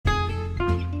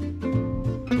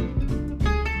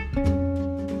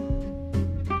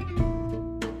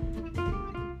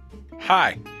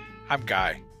Hi, I'm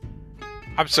Guy.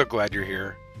 I'm so glad you're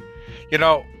here. You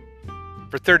know,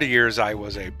 for 30 years I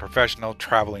was a professional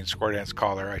traveling square dance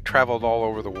caller. I traveled all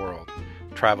over the world,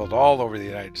 traveled all over the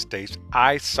United States.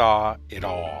 I saw it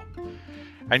all.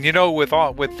 And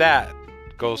with that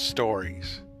goes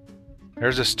stories.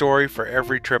 There's a story for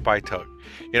every trip I took.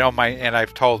 And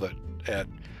I've told it at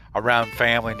around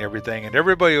family and everything, and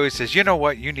everybody always says, "You know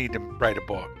what? You need to write a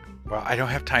book." Well, I don't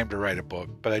have time to write a book,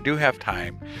 but I do have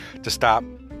time to stop,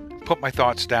 put my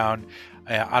thoughts down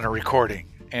on a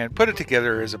recording and put it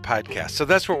together as a podcast. So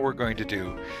that's what we're going to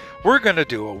do. We're going to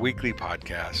do a weekly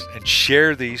podcast and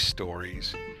share these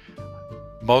stories.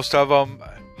 Most of them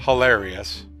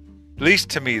hilarious. At least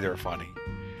to me, they're funny.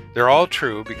 They're all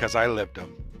true because I lived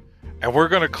them. And we're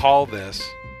going to call this,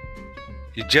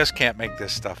 You Just Can't Make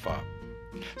This Stuff Up.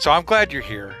 So I'm glad you're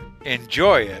here.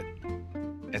 Enjoy it.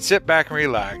 And sit back and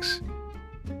relax.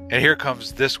 And here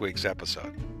comes this week's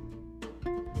episode.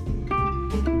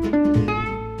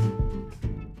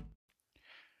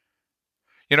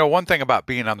 One thing about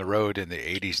being on the road in the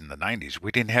 80s and the 90s,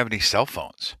 we didn't have any cell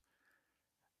phones.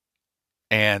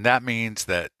 And that means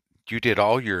that you did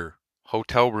all your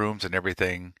hotel rooms and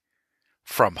everything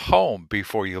from home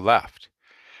before you left.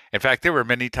 In fact, there were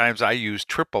many times I used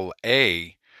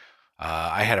AAA.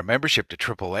 I had a membership to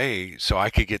AAA so I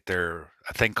could get a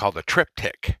thing called a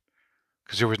TripTik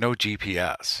because there was no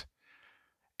GPS.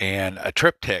 And a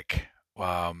TripTik,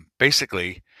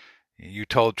 basically, you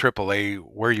told AAA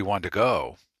where you wanted to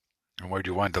go and where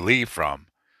you wanted to leave from,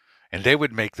 and they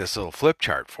would make this little flip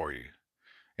chart for you.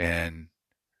 And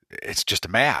it's just a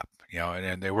map,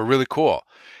 and they were really cool.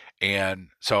 And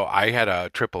so I had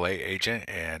a AAA agent,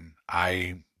 and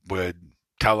I would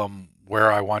tell them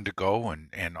where I wanted to go.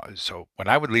 And so when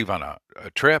I would leave on a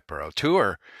trip or a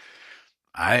tour,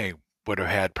 I would have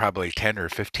had probably 10 or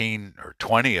 15 or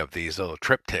 20 of these little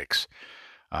TripTiks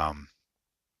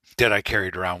that I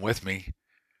carried around with me.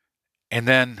 And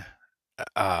then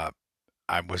I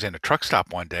was in a truck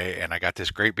stop one day, and I got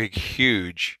this great big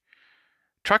huge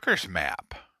trucker's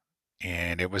map,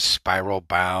 and it was spiral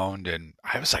bound, and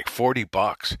I was like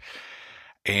 $40.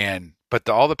 But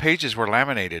all the pages were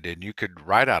laminated, and you could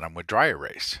write on them with dry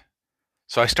erase.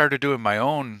 So I started doing my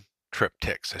own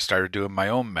TripTiks. I started doing my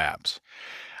own maps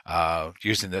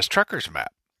using this trucker's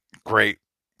map. Great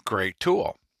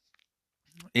tool.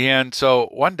 And so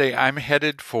one day I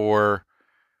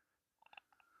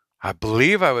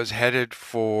believe I was headed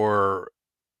for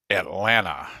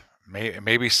Atlanta,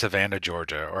 maybe Savannah,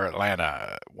 Georgia, or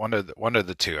Atlanta, one of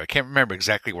the two. I can't remember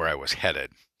exactly where I was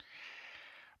headed,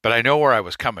 but I know where I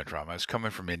was coming from. I was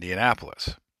coming from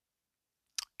Indianapolis,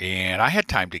 and I had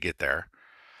time to get there.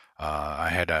 I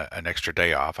had an extra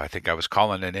day off. I think I was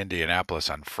calling in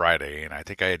Indianapolis on Friday, and I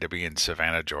think I had to be in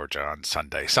Savannah, Georgia on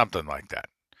Sunday, something like that.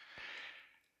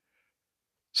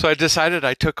 So I decided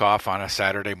I took off on a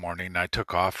Saturday morning. I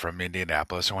took off from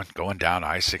Indianapolis and went going down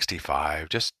I-65,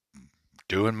 just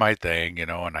doing my thing,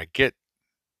 and I get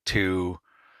to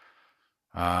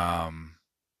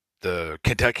the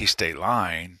Kentucky state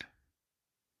line,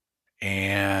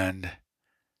 and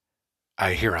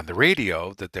I hear on the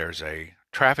radio that there's a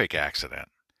traffic accident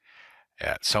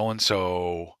at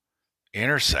so-and-so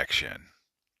intersection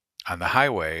on the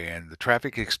highway, and the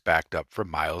traffic is backed up for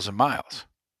miles and miles.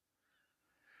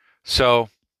 So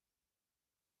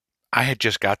I had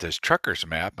just got this trucker's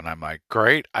map, and I'm like,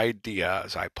 great idea.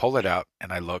 As I pull it out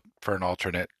and I look for an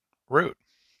alternate route.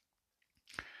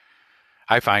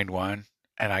 I find one,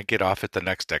 and I get off at the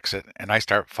next exit, and I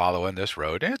start following this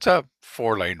road. And it's a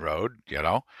 4-lane road,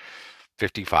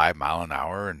 55 mile an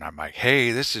hour. And I'm like,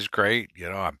 hey, this is great.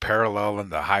 I'm paralleling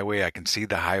the highway. I can see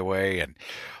the highway, and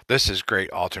this is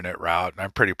great alternate route. And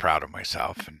I'm pretty proud of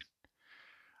myself. And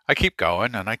I keep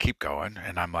going, and I keep going.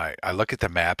 And I'm like, I look at the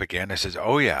map again. It says,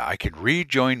 oh yeah, I can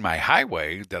rejoin my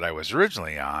highway that I was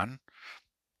originally on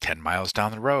 10 miles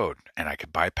down the road, and I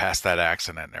could bypass that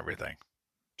accident and everything.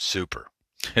 Super.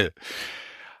 I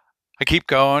keep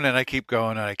going, and I keep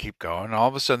going, and I keep going. And all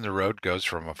of a sudden, the road goes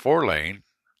from a 4-lane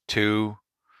to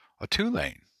a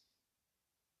 2-lane.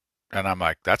 And I'm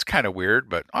like, that's kind of weird,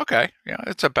 but okay.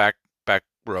 It's a back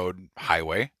road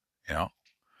highway,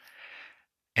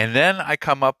 And then I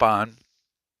come up on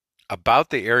about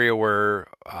the area where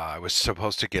I was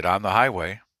supposed to get on the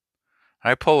highway.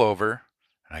 I pull over,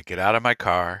 and I get out of my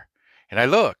car, and I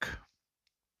look.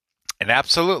 And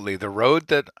absolutely, the road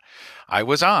that I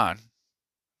was on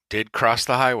did cross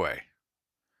the highway.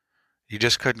 You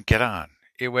just couldn't get on.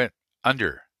 It went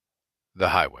under the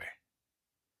highway.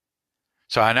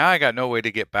 So now I got no way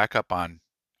to get back up on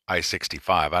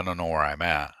I-65. I don't know where I'm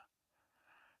at.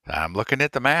 I'm looking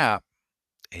at the map,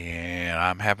 and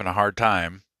I'm having a hard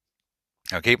time.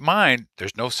 Now, keep in mind,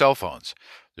 there's no cell phones,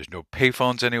 there's no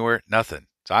payphones anywhere, nothing.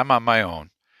 So I'm on my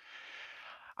own.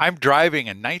 I'm driving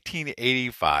a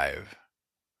 1985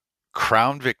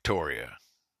 Crown Victoria.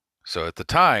 So at the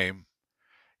time,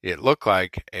 it looked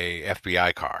like a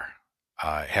FBI car.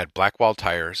 It had black wall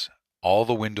tires. All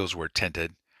the windows were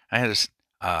tinted. I had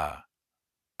a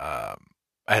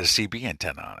CB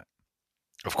antenna on it.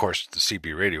 Of course, the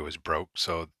CB radio was broke,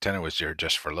 so the antenna was there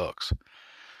just for looks.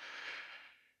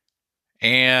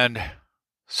 And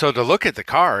so to look at the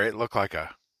car, it looked like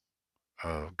a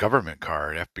government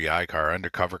car, an FBI car,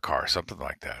 undercover car, something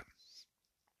like that.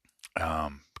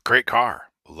 Great car,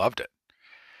 loved it.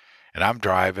 And I'm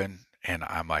driving, and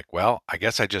I'm like, well, I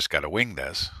guess I just got to wing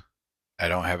this. I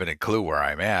don't have any clue where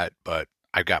I'm at, but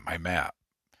I've got my map.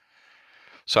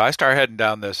 So I start heading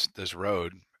down this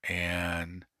road,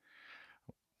 and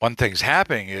one thing's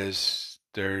happening is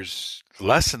there's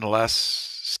less and less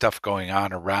stuff going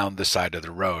on around the side of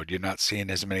the road. You're not seeing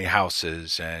as many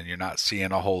houses, and you're not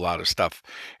seeing a whole lot of stuff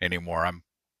anymore. I'm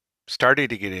starting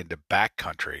to get into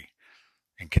backcountry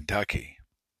in Kentucky.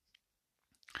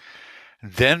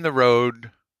 Then the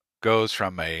road goes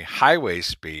from a highway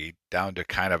speed down to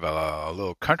kind of a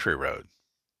little country road.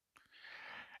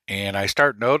 And I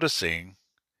start noticing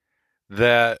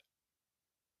that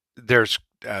there's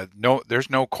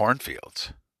no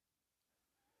cornfields.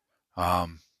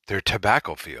 They're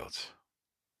tobacco fields.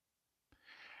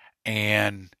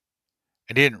 And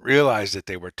I didn't realize that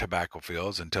they were tobacco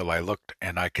fields until I looked,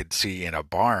 and I could see in a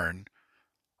barn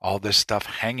all this stuff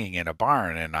hanging in a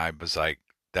barn, and I was like,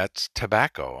 that's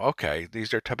tobacco. Okay,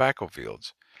 these are tobacco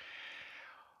fields.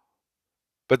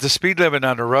 But the speed limit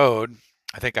on the road,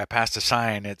 I think I passed a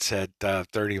sign, it said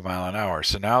 30 mile an hour.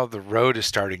 So now the road is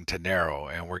starting to narrow,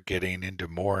 and we're getting into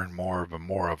more and more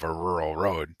of a rural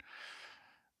road.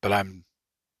 But I'm,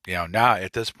 now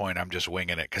at this point, I'm just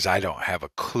winging it because I don't have a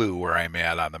clue where I'm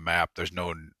at on the map. There's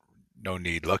no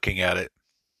need looking at it.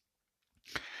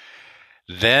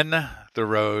 Then the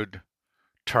road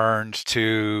turns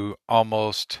to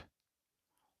almost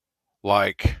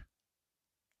like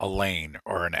a lane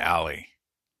or an alley.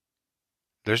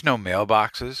 There's no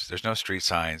mailboxes, there's no street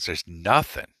signs, there's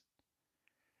nothing.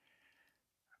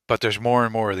 But there's more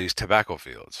and more of these tobacco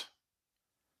fields.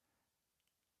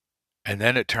 And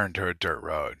then it turned to a dirt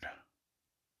road.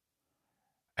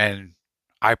 And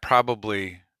I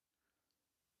probably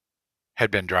had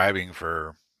been driving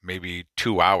for maybe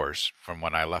 2 hours from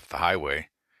when I left the highway.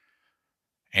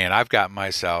 And I've got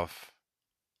myself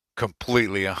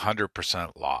completely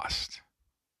 100% lost.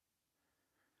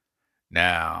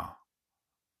 Now,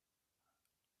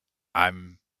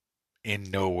 I'm in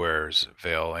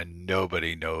Nowheresville and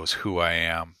nobody knows who I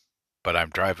am, but I'm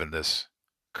driving this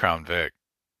Crown Vic.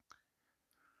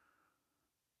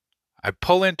 I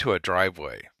pull into a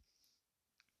driveway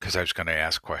because I was going to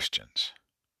ask questions.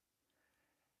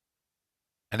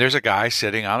 And there's a guy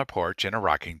sitting on a porch in a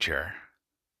rocking chair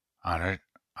at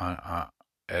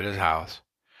his house.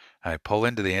 And I pull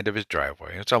into the end of his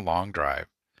driveway. It's a long drive.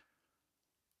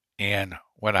 And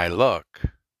when I look,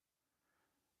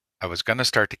 I was going to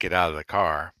start to get out of the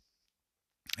car.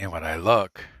 And when I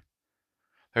look,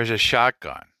 there's a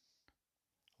shotgun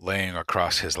laying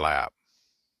across his lap.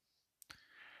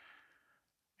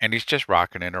 And he's just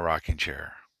rocking in a rocking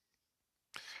chair.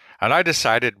 And I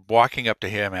decided walking up to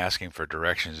him asking for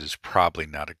directions is probably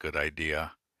not a good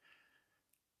idea.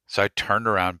 So I turned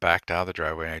around, backed out of the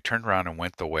driveway, and I turned around and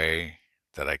went the way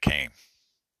that I came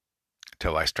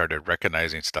until I started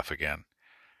recognizing stuff again.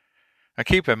 Now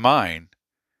keep in mind,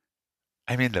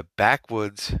 I'm in the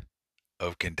backwoods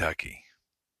of Kentucky.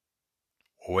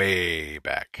 Way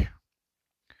back.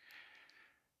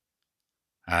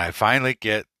 And I finally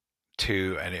get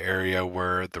to an area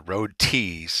where the road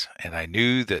tees, and I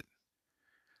knew that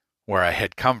where I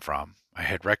had come from, I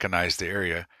had recognized the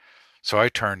area, so I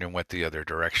turned and went the other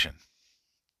direction.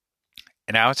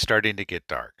 And now it's starting to get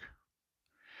dark.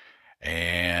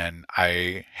 And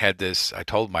I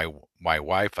told my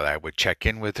wife that I would check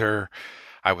in with her.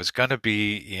 I was going to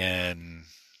be in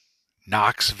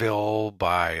Knoxville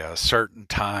by a certain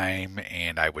time,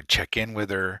 and I would check in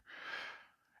with her.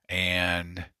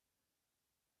 And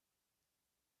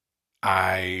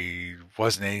I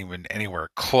wasn't even anywhere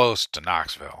close to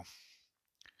Knoxville.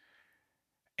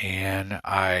 And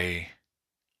I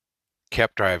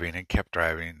kept driving,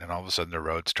 and all of a sudden the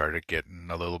road started getting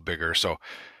a little bigger. So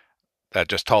that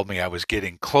just told me I was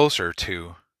getting closer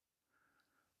to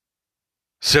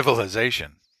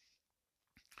civilization.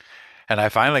 And I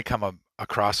finally come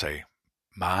across a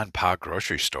Ma and Pa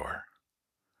grocery store.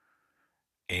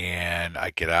 and I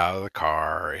get out of the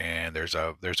car, and there's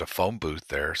a phone booth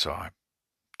there, so I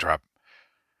drop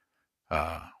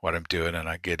what I'm doing, and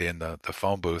I get in the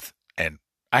phone booth, and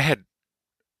I had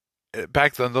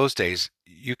back in those days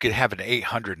you could have an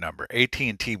 800 number.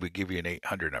 AT&T would give you an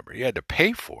 800 number. You had to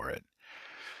pay for it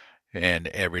and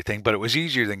everything, but it was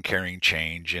easier than carrying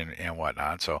change and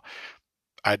whatnot. So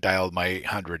I dialed my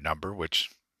 800 number, which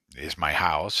is my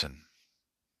house, and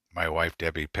my wife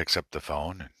Debbie picks up the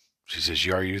phone and she says,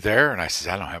 "Are you there?" And I says,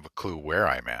 "I don't have a clue where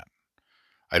I'm at.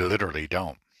 I literally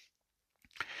don't."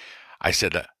 I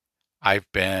said, "I've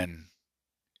been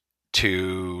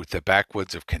to the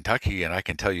backwoods of Kentucky, and I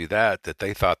can tell you that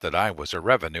they thought that I was a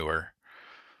revenuer,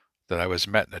 that I was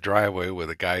met in the driveway with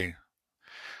a guy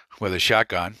with a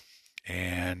shotgun,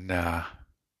 and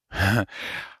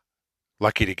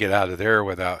lucky to get out of there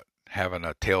without having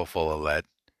a tail full of lead."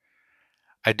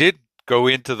 I did go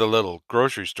into the little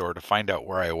grocery store to find out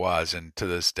where I was, and to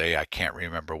this day I can't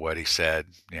remember what he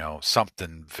said.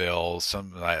 Somethingville,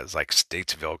 something like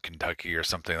Statesville, Kentucky, or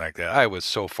something like that. I was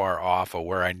so far off of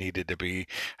where I needed to be.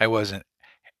 I wasn't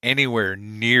anywhere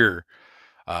near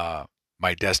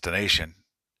my destination.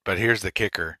 But here's the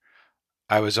kicker: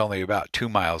 I was only about 2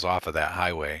 miles off of that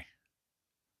highway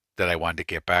that I wanted to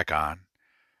get back on.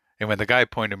 And when the guy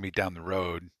pointed me down the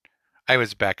road, I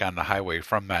was back on the highway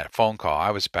from that phone call.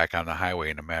 I was back on the highway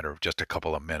in a matter of just a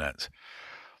couple of minutes.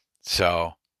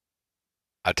 So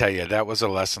I'll tell you, that was a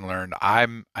lesson learned. I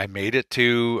made it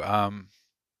to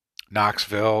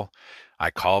Knoxville.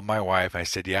 I called my wife. I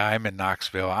said, "Yeah, I'm in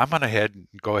Knoxville. I'm gonna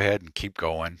go ahead and keep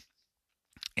going."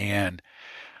 And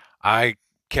I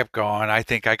kept going. I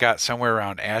think I got somewhere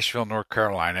around Asheville, North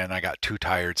Carolina, and I got too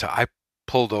tired. So I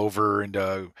pulled over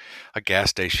into a gas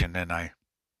station and I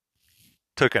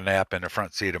took a nap in the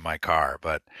front seat of my car.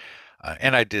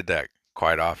 And I did that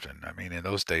quite often. I mean, in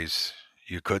those days,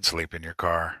 you could sleep in your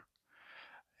car.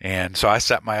 And so I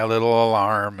set my little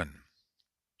alarm and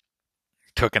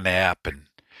took a nap and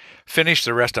finished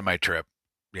the rest of my trip.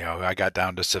 I got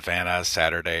down to Savannah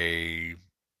Saturday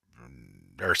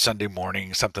or Sunday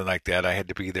morning, something like that. I had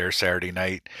to be there Saturday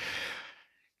night,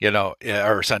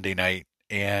 or Sunday night.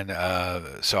 And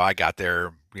so I got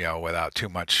there, without too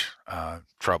much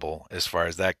trouble as far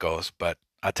as that goes. But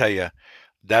I'll tell you,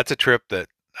 that's a trip that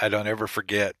I don't ever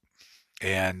forget.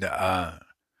 And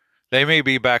they may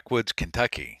be backwoods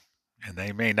Kentucky, and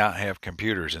they may not have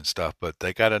computers and stuff, but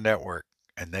they got a network,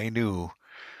 and they knew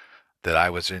that I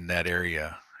was in that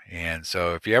area. And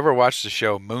so if you ever watch the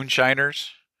show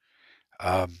Moonshiners,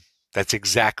 that's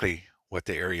exactly what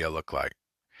the area looked like.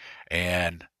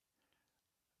 And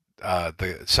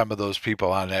some of those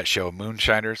people on that show,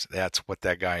 Moonshiners, that's what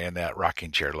that guy in that rocking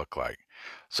chair looked like.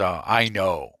 So I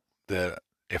know that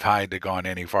if I had gone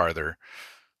any farther,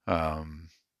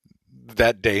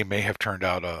 that day may have turned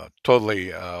out a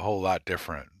whole lot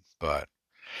different. But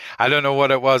I don't know what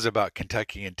it was about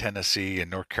Kentucky and Tennessee and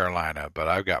North Carolina, but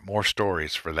I've got more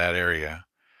stories for that area.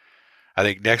 I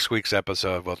think next week's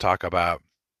episode we'll talk about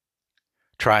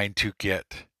trying to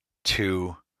get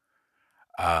to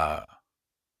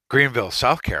Greenville,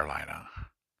 South Carolina,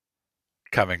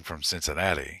 coming from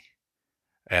Cincinnati,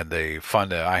 and the fun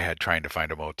that I had trying to find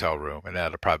a motel room, and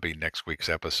that'll probably be next week's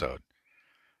episode.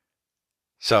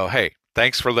 So, hey,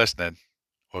 thanks for listening.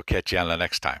 We'll catch you on the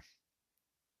next time.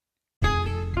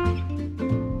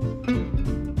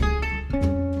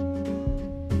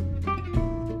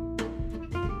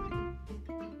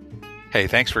 Hey,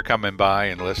 thanks for coming by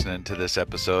and listening to this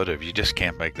episode of You Just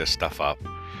Can't Make This Stuff Up.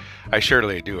 I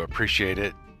surely do appreciate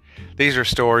it. These are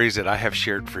stories that I have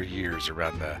shared for years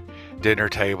around the dinner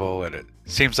table, and it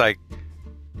seems like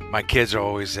my kids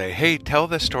always say, "Hey, tell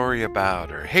the story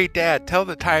about," or "Hey, Dad, tell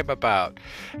the time about."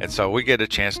 And so we get a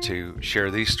chance to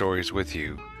share these stories with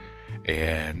you.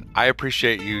 And I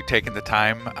appreciate you taking the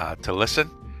time to listen.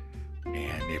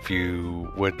 And if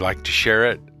you would like to share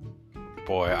it,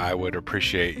 boy, I would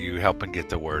appreciate you helping get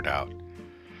the word out.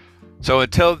 So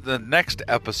until the next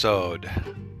episode,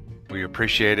 we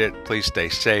appreciate it. Please stay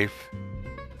safe.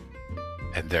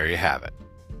 And there you have it.